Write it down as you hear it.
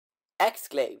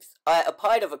Exclaves are a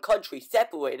part of a country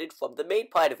separated from the main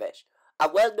part of it. A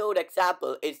well-known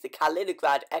example is the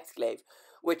Kaliningrad exclave,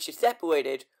 which is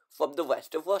separated from the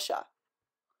rest of Russia.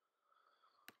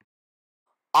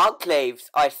 Enclaves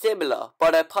are similar,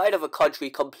 but are part of a country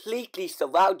completely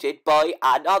surrounded by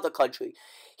another country.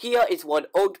 Here is one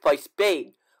owned by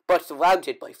Spain, but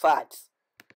surrounded by France.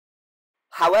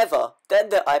 However, then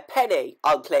there are Pene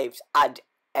Enclaves and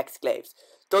Exclaves,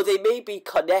 though they may be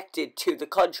connected to the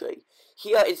country.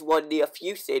 Here is one near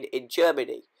Fusen in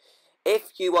Germany.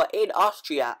 If you are in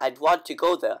Austria and want to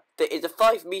go there, there is a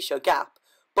 5-meter gap,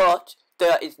 but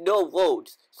there is no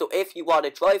roads, so if you want to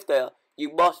drive there,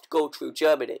 you must go through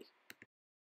Germany.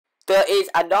 There is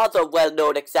another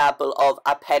well-known example of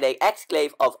a Pene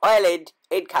Exclave of Ireland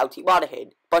in County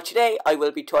Monaghan, but today I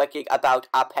will be talking about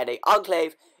a Pene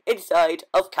Enclave inside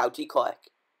of County Cork.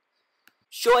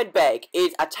 Sheanbeg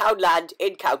is a townland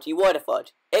in County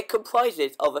Waterford. It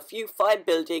comprises of a few farm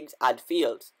buildings and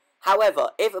fields.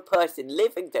 However, if a person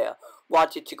living there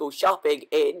wanted to go shopping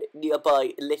in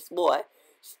nearby Lismore,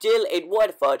 still in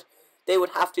Waterford, they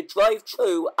would have to drive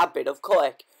through a bit of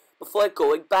Cork before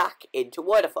going back into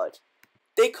Waterford.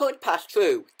 They could pass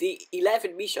through the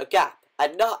 11-meter gap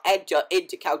and not enter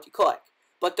into County Cork,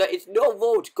 but there is no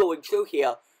road going through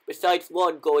here besides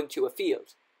one going to a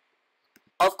field.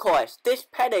 Of course, this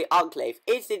Pene Enclave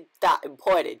isn't that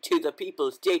important to the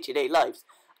people's day-to-day lives,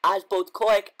 as both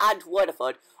Cork and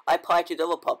Waterford are part of the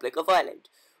Republic of Ireland,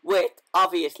 with,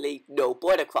 obviously, no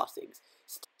border crossings.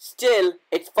 Still,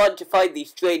 it's fun to find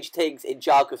these strange things in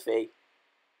geography.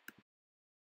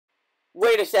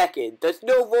 Wait a second, there's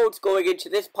no roads going into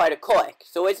this part of Cork,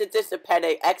 so isn't this a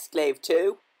Pene Exclave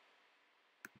too?